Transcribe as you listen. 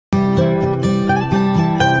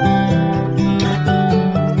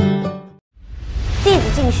弟子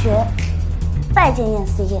进学，拜见燕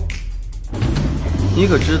四爷。你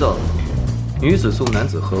可知道，女子送男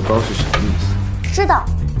子荷包是什么意思？知道，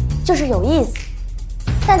就是有意思。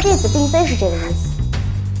但弟子并非是这个意思。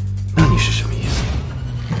那你是什么意思？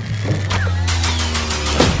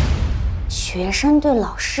学生对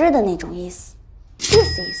老师的那种意思，意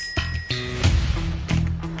思。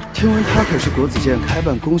听闻她可是国子监开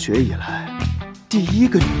办公学以来第一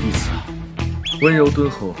个女弟子啊！温柔敦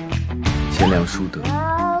厚，贤良淑德，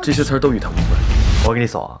这些词儿都与她无关。我跟你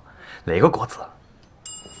说，那个国子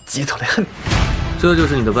基础得很。这就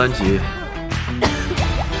是你的班级。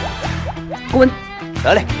滚！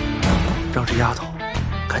得嘞，让这丫头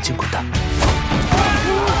赶紧滚蛋！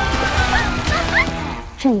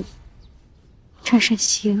正义战胜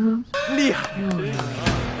邪恶，厉害！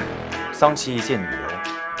桑琪一介女人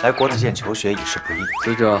来国子监求学已是不易。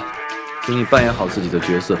死者，请你扮演好自己的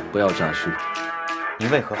角色，不要诈虚。您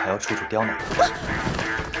为何还要处处刁难？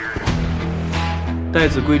待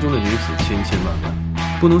字闺中的女子千千万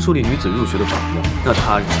万，不能树立女子入学的榜样，那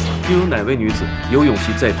他日又有哪位女子有勇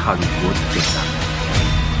气再踏入国子监大门？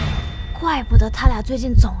怪不得他俩最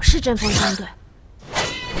近总是针锋相对。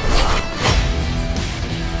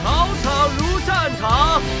考场如战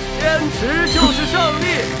场，坚持就是胜利。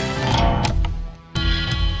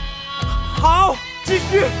好，继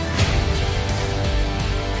续。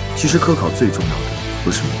其实科考最重要的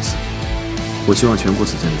不是名次，我希望全国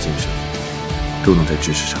子监的精神都能在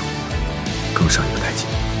知识上更上一个台阶。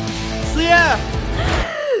四爷，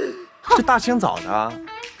这大清早的，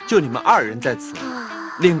就你们二人在此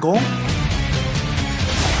练功。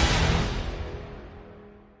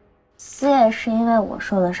四爷是因为我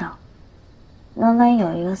受了伤，门外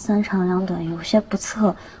有一个3长2短，有些不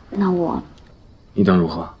测。那你等如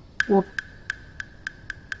何？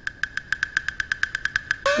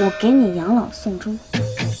我给你养老送终。